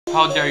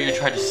How dare you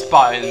try to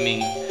spy on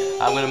me?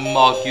 I'm gonna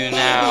mug you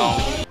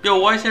now. Yo,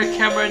 why is there a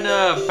camera in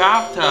the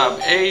bathtub?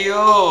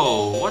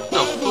 Ayo, what the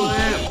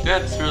flip?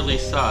 That's really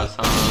sus,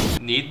 huh?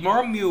 Need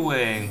more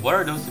mewing. What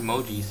are those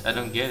emojis? I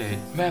don't get it.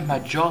 Man, my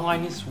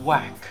jawline is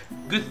whack.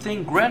 Good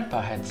thing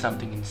Grandpa had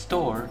something in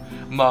store.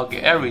 Mug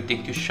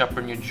everything to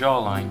sharpen your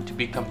jawline to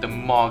become the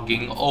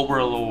mugging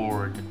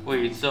overlord.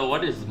 Wait, so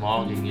what is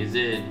mugging? Is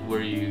it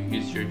where you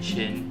use your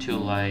chin to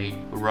like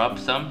rub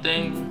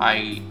something?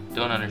 I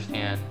don't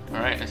understand.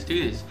 Alright, let's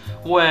do this.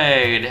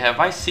 Wait, have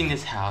I seen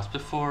this house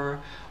before?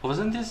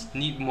 Wasn't this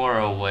Need More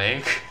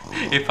Awake?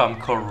 If I'm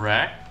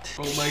correct?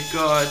 Oh my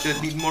god, the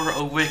Need More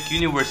Awake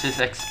universe is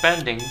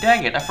expanding.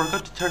 Dang it, I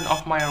forgot to turn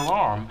off my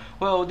alarm.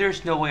 Well,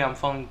 there's no way I'm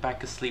falling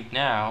back asleep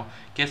now.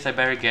 Guess I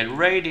better get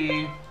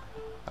ready.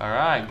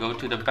 Alright, go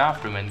to the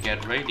bathroom and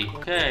get ready.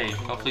 Okay,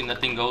 hopefully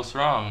nothing goes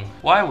wrong.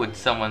 Why would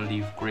someone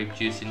leave grape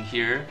juice in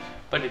here?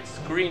 But it's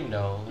green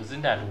though,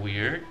 isn't that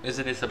weird?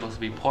 Isn't it supposed to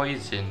be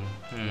poison?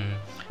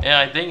 Yeah,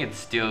 I think it's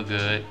still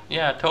good.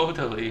 Yeah,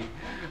 totally.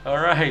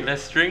 Alright,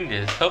 let's drink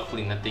this.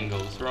 Hopefully nothing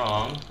goes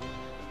wrong.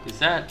 Is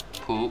that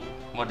poop?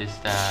 What is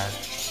that?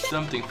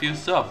 Something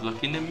feels off.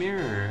 Look in the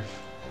mirror.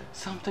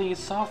 Something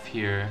is off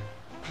here.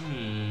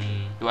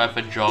 Do I have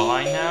a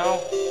jawline now?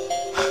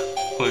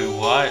 Wait,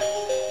 what?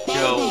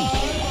 Yo,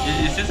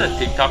 is this a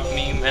TikTok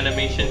meme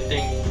animation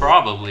thing?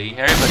 Probably.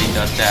 Everybody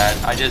does that.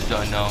 I just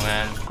don't know,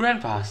 man.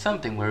 Grandpa,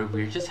 something very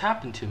weird just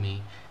happened to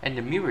me, and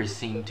the mirror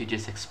seemed to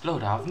just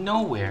explode out of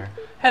nowhere.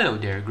 Hello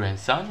there,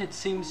 grandson. It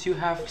seems you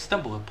have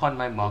stumbled upon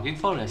my mugging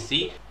phone.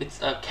 See, it's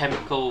a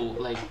chemical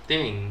like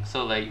thing,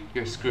 so like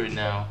you're screwed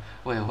now.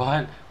 Wait,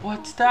 what?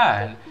 What's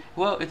that?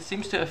 Well, it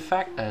seems to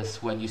affect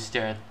us when you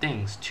stare at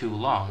things too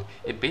long.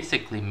 It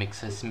basically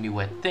makes us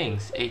mew at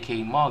things,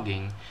 aka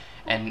mugging.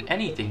 And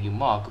anything you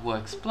mug will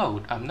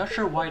explode. I'm not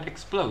sure why it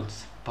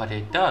explodes, but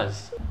it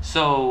does.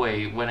 So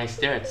wait, when I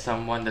stare at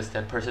someone, does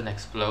that person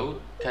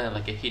explode? Kind of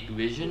like a heat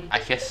vision? I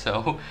guess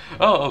so.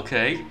 Oh,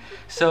 okay.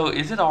 So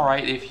is it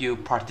alright if you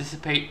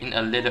participate in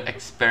a little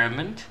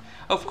experiment?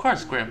 Of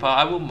course, Grandpa,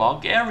 I will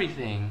mug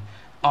everything.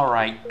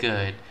 Alright,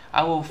 good.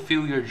 I will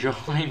feel your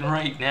jawline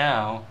right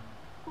now.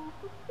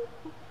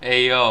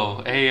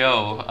 Ayo,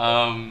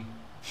 ayo,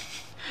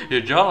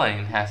 your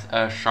jawline has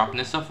a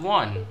sharpness of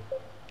 1.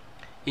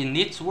 It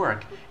needs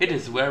work. It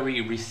is very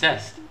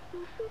recessed.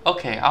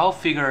 Okay, I'll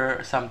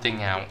figure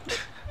something out.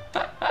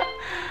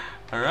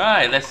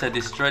 Alright, let's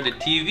destroy the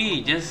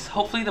TV. Just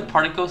hopefully the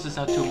particles is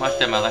not too much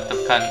that my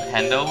laptop can't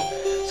handle.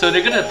 So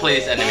they're gonna play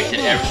this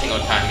animation every single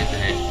time,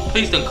 isn't it?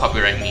 Please don't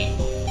copyright me.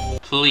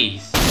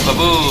 Please.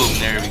 Ba-boom!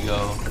 There we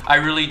go. I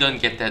really don't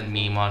get that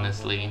meme,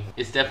 honestly.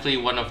 It's definitely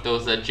one of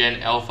those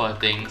Gen Alpha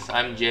things.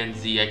 I'm Gen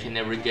Z, I can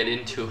never get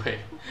into it.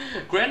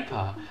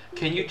 Grandpa,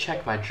 can you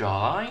check my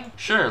jawline?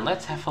 Sure,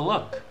 let's have a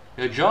look.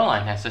 Your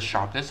jawline has a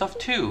sharpness of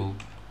 2.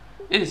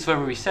 It is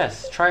very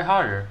recessed. Try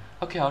harder.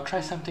 Okay, I'll try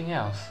something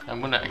else.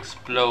 I'm gonna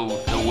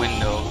explode the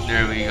window.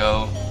 There we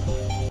go.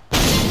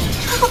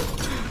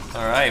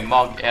 Alright,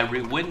 mug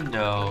every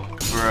window.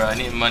 Bruh, I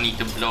need money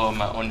to blow up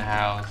my own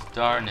house.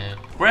 Darn it.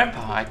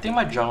 Grandpa, I think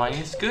my jawline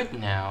is good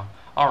now.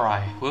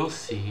 Alright, we'll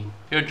see.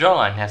 Your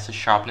jawline has a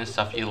sharpness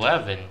of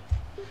 11.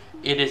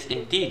 It is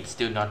indeed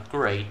still not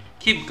great.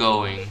 Keep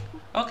going.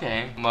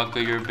 Okay, mug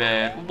your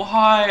bed.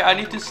 Why? I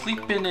need to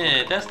sleep in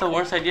it. That's the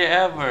worst idea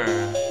ever.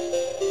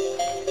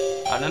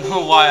 I don't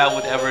know why I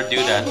would ever do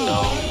that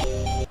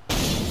though.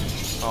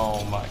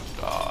 Oh my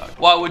god.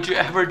 Why would you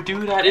ever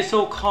do that? It's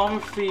so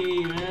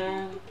comfy,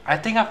 man. I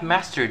think I've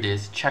mastered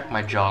this. Check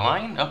my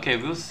jawline? Okay,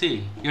 we'll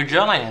see. Your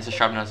jawline has a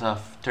sharpness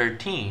of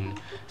 13.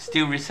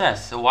 Still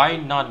recessed, so why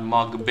not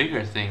mug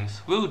bigger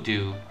things? Will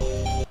do.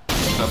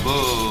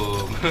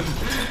 Kaboom.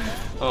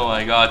 Oh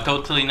my god,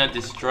 totally not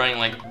destroying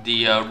like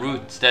the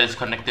roots that is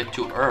connected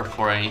to Earth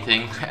or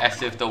anything.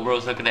 As if the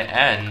world's not gonna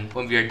end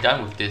when we are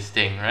done with this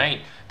thing,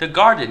 right? The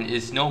garden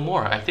is no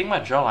more. I think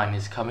my jawline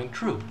is coming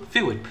true.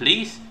 Feel it,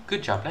 please.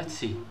 Good job, let's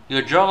see.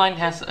 Your jawline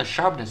has a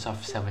sharpness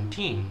of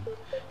 17.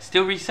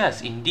 Still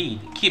recessed,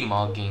 indeed. Keep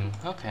mugging.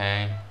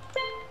 Okay.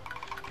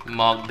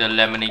 Mug the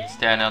lemonade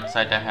stand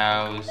outside the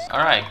house.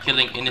 Alright,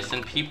 killing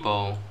innocent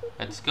people.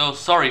 Let's go.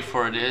 Sorry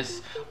for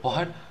this.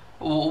 What?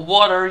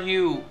 What are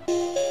you?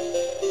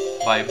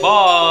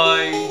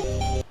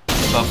 Bye-bye.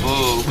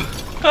 Ba-boom.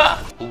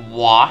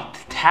 What?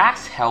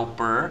 Tax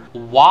helper?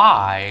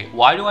 Why?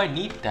 Why do I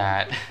need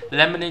that?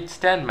 Lemonade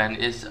stand man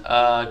is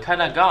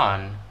kinda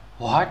gone.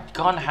 What?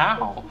 Gone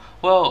how?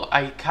 Well,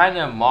 I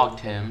kinda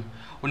mugged him.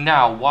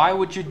 Now, why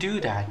would you do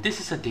that? This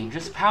is a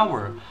dangerous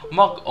power.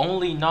 Mug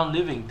only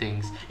non-living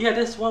things. Yeah,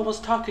 that's what I was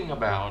talking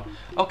about.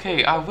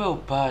 Okay, I will,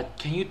 but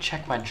can you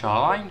check my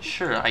jawline?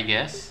 Sure, I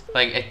guess.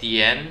 Like at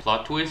the end,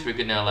 plot twist, we're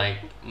gonna like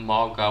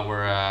mug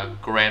our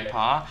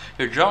grandpa.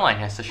 Your jawline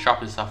has a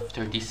sharpness of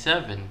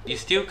 37. You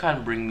still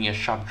can't bring me a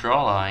sharp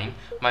jawline.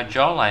 My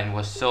jawline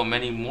was so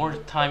many more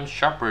times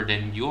sharper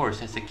than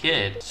yours as a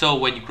kid. So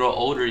when you grow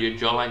older, your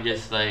jawline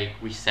just like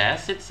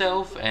recess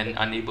itself and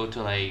unable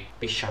to like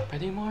be sharp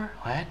anymore?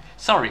 What?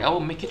 Sorry, I will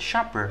make it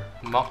sharper.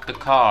 Mug the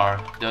car.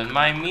 Don't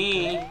mind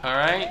me,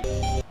 alright?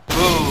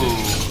 Boom!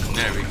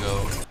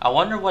 I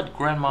wonder what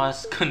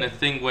Grandma's gonna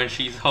think when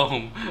she's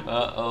home.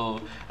 Uh-oh.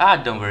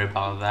 Don't worry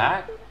about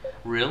that.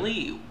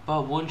 Really?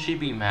 But won't she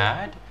be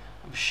mad?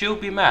 She'll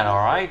be mad,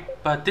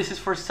 alright? But this is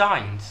for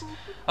science.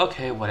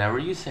 Okay, whatever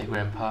you say,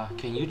 Grandpa.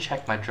 Can you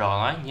check my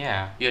jawline?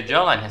 Yeah. Your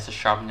jawline has a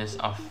sharpness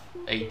of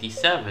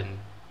 87.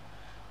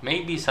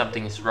 Maybe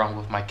something is wrong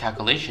with my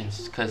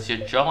calculations, because your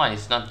jawline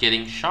is not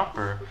getting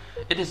sharper.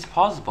 It is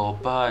possible,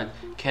 but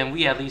can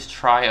we at least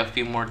try a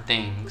few more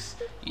things?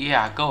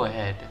 Yeah, go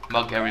ahead.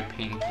 Mug every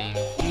painting.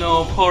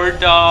 No, poor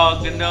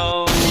dog,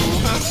 no.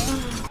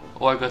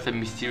 Oh, I got a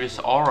mysterious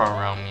aura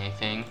around me, I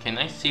think. Can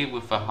I see it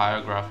with a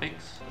higher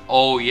graphics?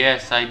 Oh,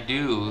 yes, I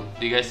do.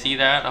 Do you guys see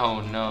that? Oh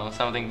no,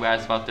 something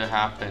bad's about to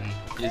happen.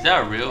 Is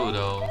that real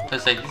though?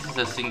 Because like, this is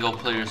a single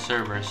player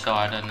server, so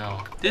I don't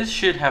know. This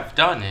should have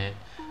done it.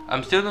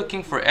 I'm still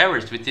looking for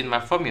errors within my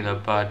formula,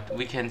 but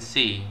we can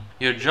see.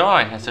 Your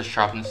jawline has a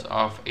sharpness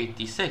of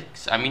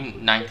 86. I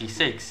mean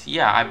 96.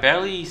 Yeah, I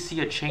barely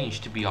see a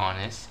change to be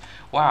honest.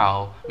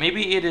 Wow,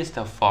 maybe it is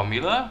the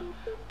formula?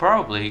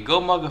 Probably.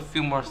 Go mug a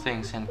few more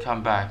things and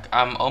come back.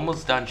 I'm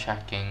almost done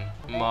checking.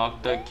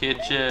 Mug the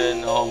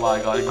kitchen. Oh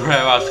my god,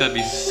 Grandma's gonna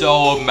be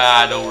so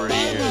mad over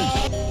here.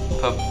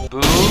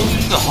 Baboon?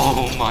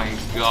 Oh my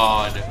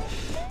god.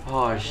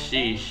 Oh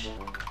sheesh.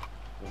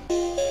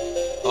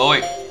 Oh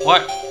wait,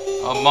 what?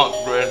 Among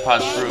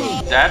Grandpa's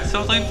room. That's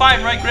totally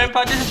fine, right,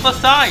 Grandpa? This is for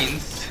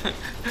science.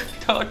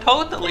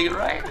 Totally,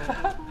 right?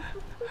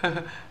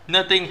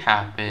 Nothing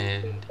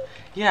happened.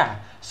 Yeah,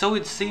 so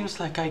it seems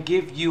like I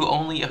give you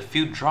only a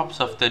few drops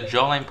of the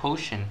jawline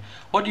potion.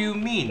 What do you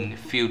mean,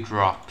 few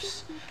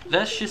drops?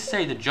 Let's just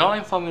say the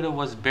jawline formula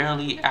was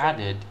barely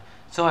added.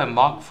 So I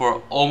mocked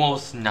for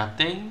almost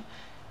nothing?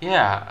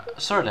 Yeah,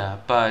 sorta,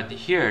 but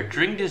here,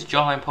 drink this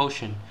jawline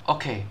potion.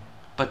 Okay.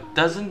 But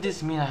doesn't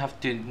this mean I have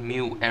to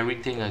mew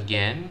everything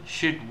again?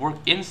 Should work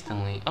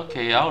instantly.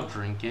 Okay, I'll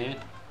drink it.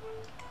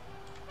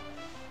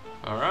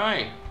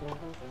 Alright.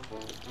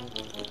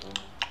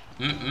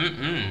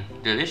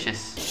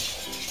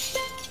 Delicious.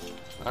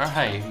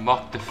 Alright,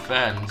 mock the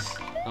fence.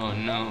 Oh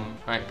no.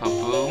 Alright,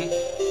 Paboom.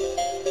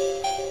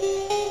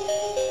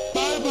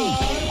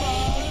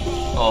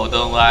 Oh,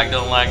 don't lag,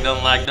 don't lag,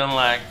 don't lag, don't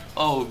lag.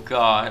 Oh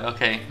god.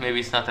 Okay,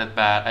 maybe it's not that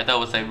bad. I thought it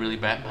was like really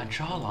bad. My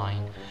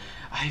jawline.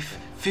 I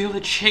feel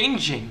it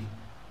changing.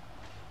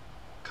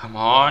 Come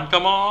on,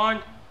 come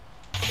on.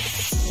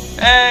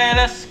 Hey,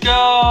 let's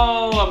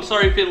go. I'm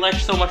sorry if it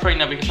lags so much right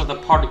now because of the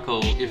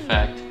particle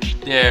effect.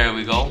 There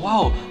we go.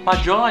 Wow, my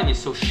jawline is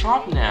so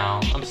sharp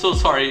now. I'm so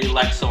sorry it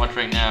lags so much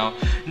right now.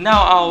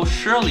 Now I'll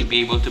surely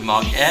be able to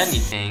mock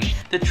anything.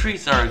 The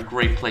trees are a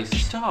great place to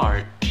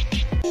start.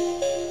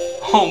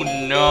 Oh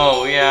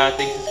no, yeah,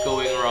 things is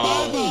going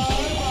wrong.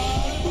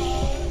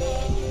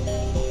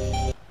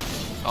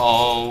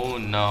 Oh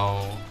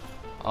no.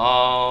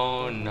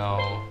 Oh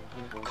no.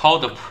 Call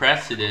the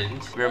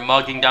president. We're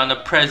mugging down the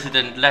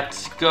president.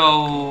 Let's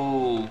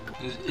go.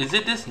 Is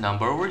it this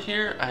number over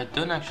here? I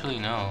don't actually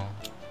know.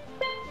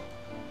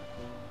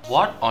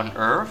 What on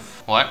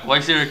earth? What? Why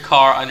is there a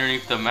car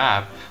underneath the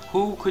map?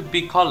 Who could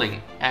be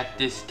calling at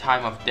this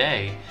time of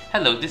day?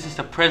 Hello, this is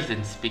the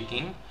president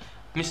speaking.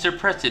 Mr.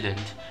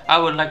 President, I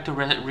would like to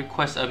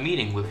request a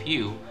meeting with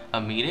you.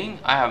 A meeting?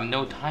 I have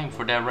no time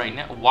for that right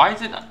now. Why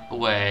is it?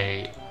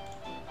 Wait.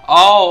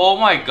 Oh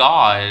my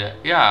god.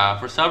 Yeah,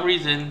 for some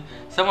reason,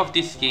 some of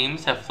these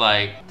games have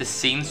like the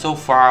scene so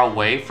far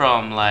away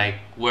from like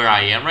where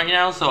I am right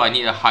now, so I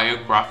need a higher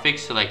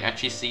graphics to like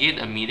actually see it.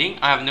 A meeting?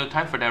 I have no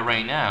time for that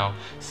right now.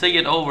 Say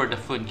it over the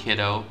phone,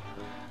 kiddo.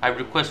 I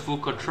request full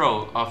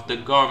control of the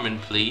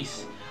government,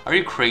 please. Are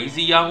you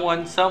crazy, young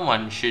one?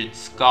 Someone should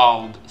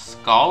scald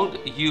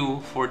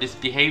you for this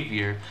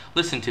behavior.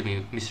 Listen to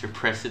me, Mr.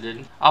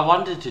 President. I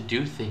wanted to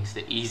do things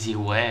the easy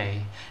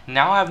way.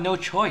 Now I have no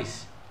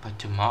choice but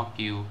to mock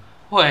you.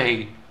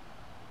 Wait.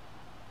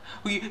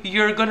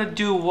 You're gonna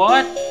do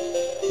what?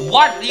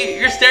 What?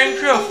 You're staring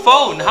through a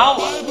phone. How?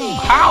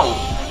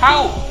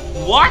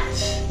 What?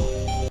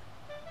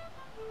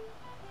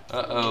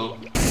 Uh-oh.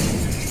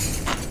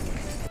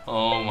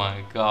 Oh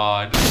my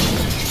god.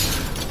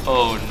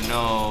 Oh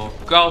no.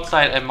 Go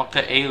outside and mock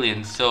the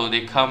aliens so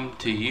they come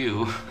to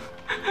you.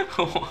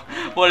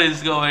 What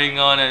is going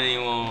on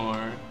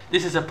anymore?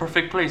 This is a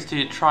perfect place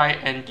to try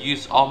and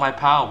use all my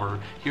power.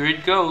 Here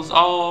it goes,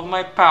 all of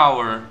my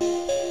power.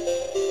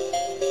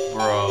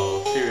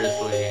 Bro,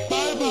 seriously.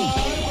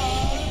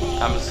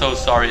 I'm so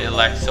sorry it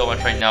lags so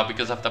much right now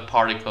because of the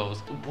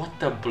particles. What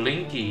the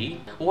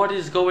blinky? What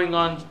is going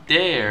on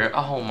there?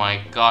 Oh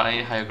my god, I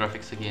need higher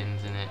graphics again,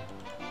 isn't it?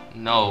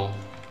 No.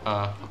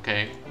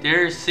 Okay.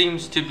 There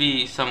seems to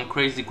be some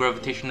crazy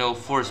gravitational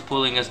force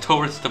pulling us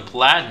towards the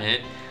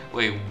planet.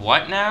 Wait,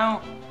 what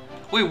now?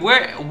 Wait,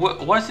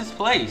 what's this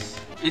place?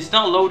 It's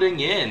not loading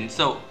in,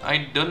 so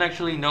I don't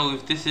actually know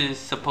if this is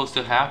supposed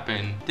to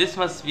happen. This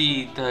must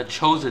be the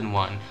chosen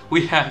one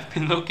we have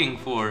been looking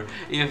for.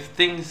 If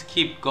things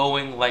keep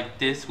going like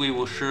this, we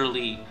will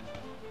surely...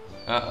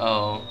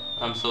 Uh-oh.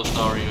 I'm so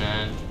sorry,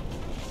 man.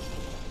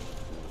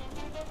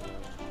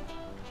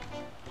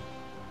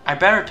 I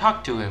better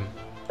talk to him.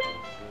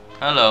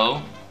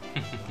 Hello.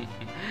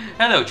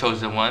 Hello,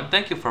 Chosen One.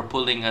 Thank you for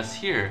pulling us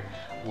here.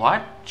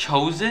 What?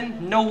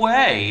 Chosen? No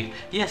way!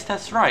 Yes,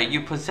 that's right.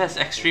 You possess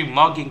extreme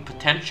mugging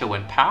potential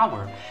and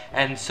power.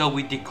 And so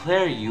we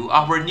declare you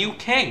our new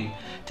king.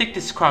 Take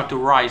this crown to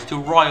rise to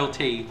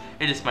royalty.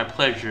 It is my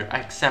pleasure. I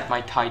accept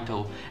my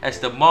title as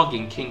the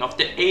mugging king of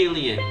the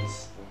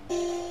aliens.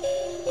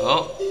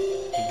 Oh,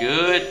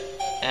 good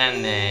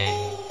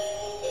ending.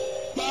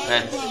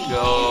 Let's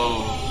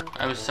go.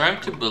 I'm starting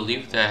to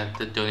believe that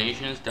the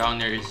donations down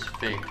there is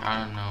fake. I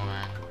don't know,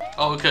 man.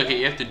 Oh, okay,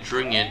 you have to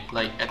drink it,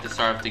 like, at the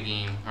start of the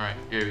game. Alright,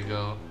 here we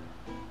go.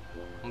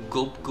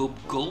 Gulp, gulp,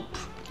 gulp.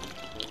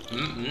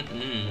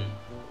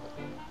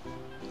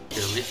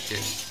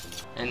 Delicious.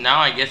 And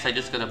now I guess I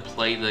just gotta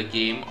play the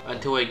game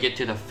until I get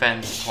to the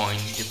fence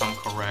point, if I'm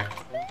correct.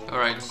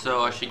 Alright,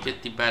 so I should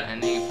get the bad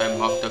ending if I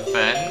mock the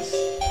fence.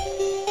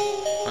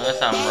 Unless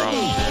I'm wrong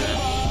here.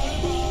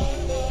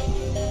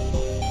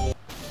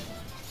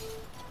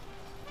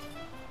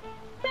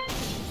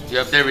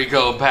 Yep, there we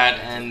go,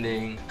 bad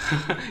ending.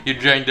 You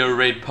drank the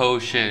red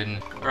potion.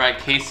 Alright,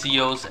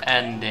 KCO's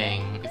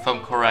ending. If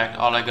I'm correct,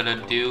 all I gotta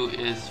do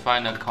is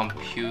find a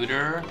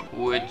computer,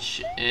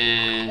 which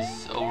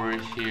is over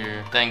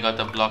here. Thank God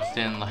the blocks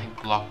didn't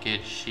like block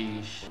it,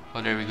 sheesh.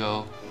 Oh, there we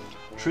go.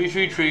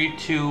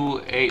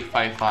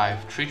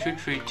 333-2855.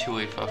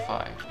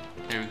 333-2855.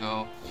 There we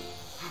go.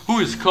 Who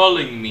is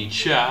calling me,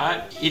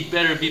 chat? It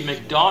better be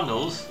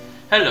McDonald's.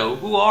 Hello,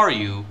 who are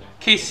you?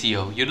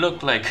 KCO, you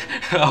look like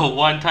a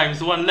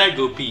 1x1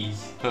 Lego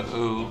piece.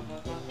 Uh-oh.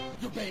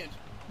 You're banned.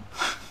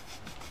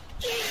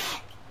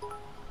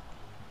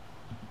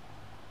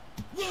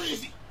 Where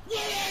is he?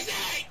 Where is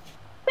he?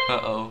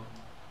 Uh-oh.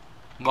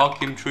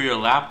 Mock him through your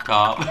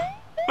laptop.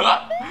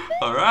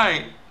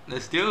 Alright,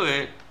 let's do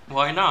it.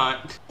 Why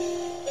not?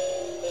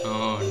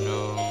 Oh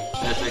no.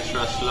 That's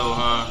extra slow,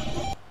 huh?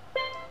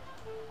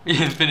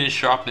 Infinite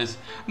sharpness.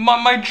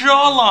 My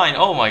jawline!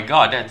 Oh my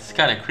god, that's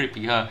kinda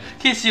creepy, huh?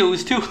 KCO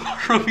is too hard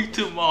for me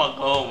to mog.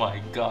 Oh my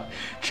god.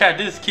 Chat,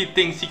 this kid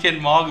thinks he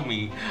can mog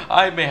me.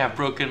 I may have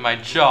broken my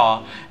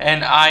jaw,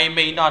 and I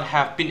may not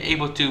have been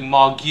able to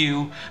mog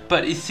you,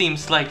 but it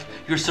seems like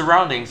your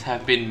surroundings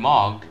have been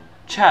mogged.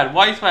 Chad,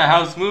 why is my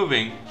house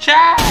moving?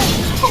 Chad!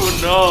 Oh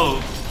no!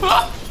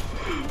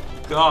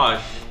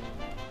 Gosh.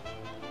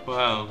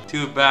 Wow,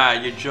 too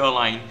bad your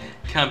jawline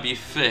can't be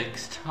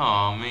fixed.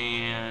 Oh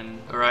man.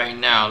 Alright,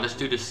 now let's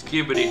do the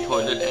skibidi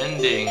toilet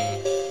ending.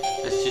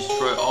 Let's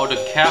destroy all the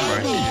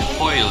cameras in the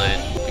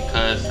toilet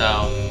because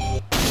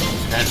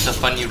that's a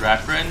funny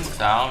reference.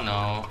 I don't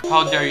know.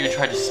 How dare you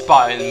try to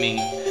spy on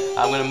me?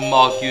 I'm gonna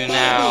mock you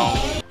now.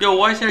 Yo,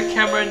 why is there a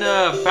camera in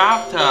the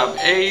bathtub?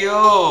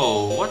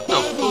 Ayo, what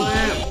the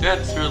flip?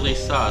 That's really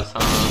sus,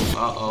 huh?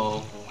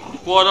 Uh-oh.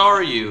 What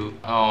are you?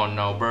 Oh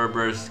no,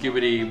 Berber,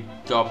 skibidi,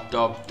 dop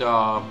dop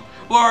dop.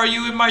 Why are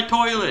you in my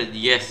toilet?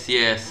 Yes,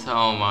 yes.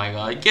 Oh my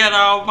god. Get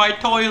out of my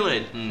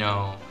toilet.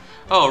 No.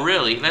 Oh,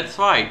 really? Let's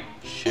fight.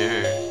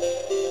 Sure.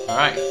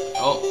 Alright.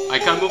 Oh, I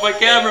can't move my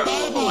camera.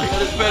 Oh my god,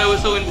 this battle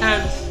was so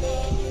intense.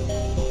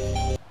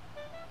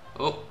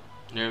 Oh,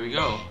 there we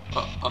go.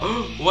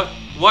 What?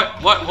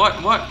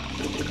 What?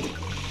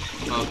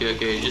 Okay,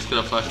 okay. Just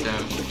gonna flush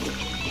them.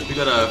 We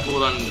got a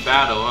full-on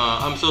battle,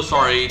 huh? I'm so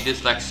sorry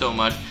this lags so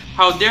much.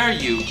 How dare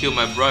you kill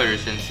my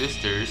brothers and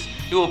sisters?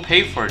 You will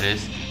pay for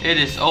this. It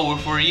is over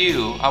for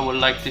you. I would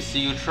like to see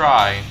you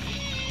try.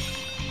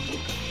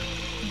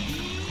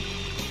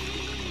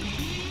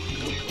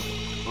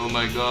 Oh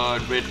my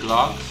god, red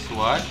blocks?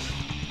 What?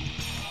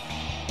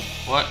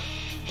 What?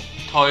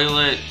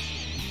 Toilet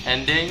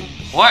ending?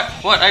 What?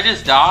 What? I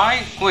just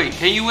died? Wait,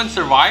 can you even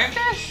survive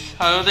this?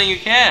 I don't think you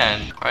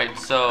can. Alright,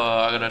 so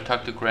I gotta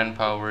talk to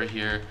Grandpa over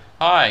here.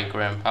 Hi,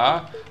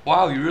 Grandpa.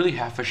 Wow, you really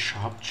have a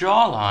sharp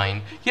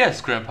jawline.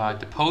 Yes, Grandpa,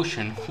 the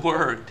potion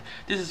worked.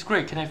 This is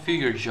great. Can I feel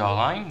your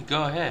jawline?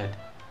 Go ahead.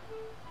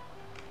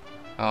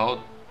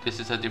 Oh, this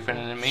is a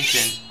different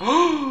animation.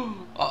 Uh-oh.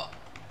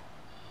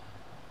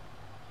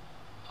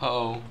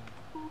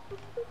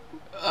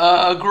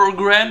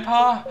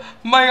 Grandpa?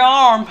 My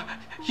arm!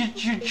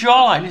 Your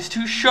jawline is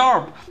too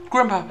sharp.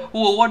 Grandpa,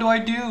 well, what do I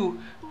do?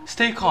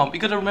 Stay calm. You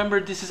gotta remember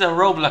this is a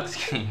Roblox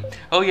game.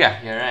 Oh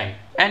yeah, you're right.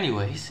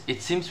 Anyways,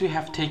 it seems we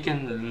have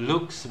taken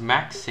looks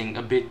maxing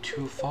a bit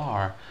too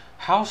far.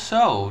 How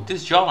so?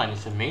 This jawline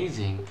is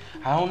amazing.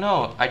 I don't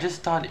know, I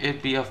just thought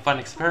it'd be a fun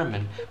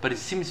experiment, but it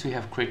seems we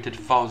have created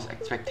false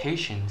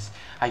expectations.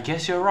 I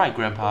guess you're right,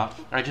 Grandpa.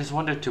 I just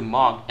wanted to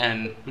mock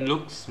and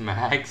looks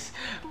max,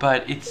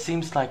 but it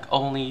seems like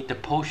only the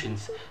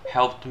potions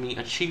helped me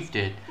achieve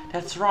it.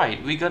 That's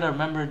right, we gotta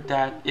remember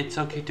that it's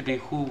okay to be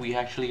who we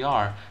actually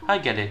are. I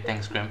get it,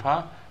 thanks,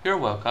 Grandpa. You're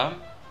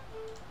welcome.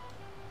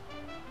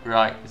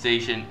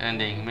 Realization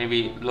ending.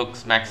 Maybe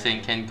looks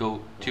maxing can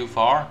go too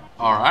far.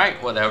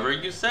 Alright, whatever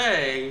you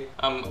say.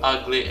 I'm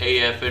ugly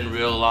AF in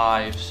real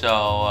life,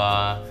 so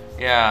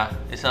yeah,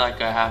 it's not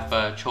like I have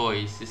a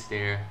choice, is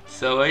there?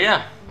 So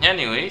yeah,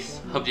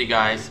 anyways, hope you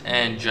guys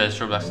enjoyed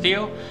Roblox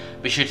Deal.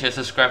 Be sure to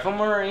subscribe for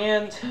more,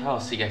 and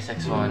I'll see you guys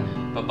next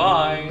one. Bye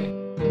bye.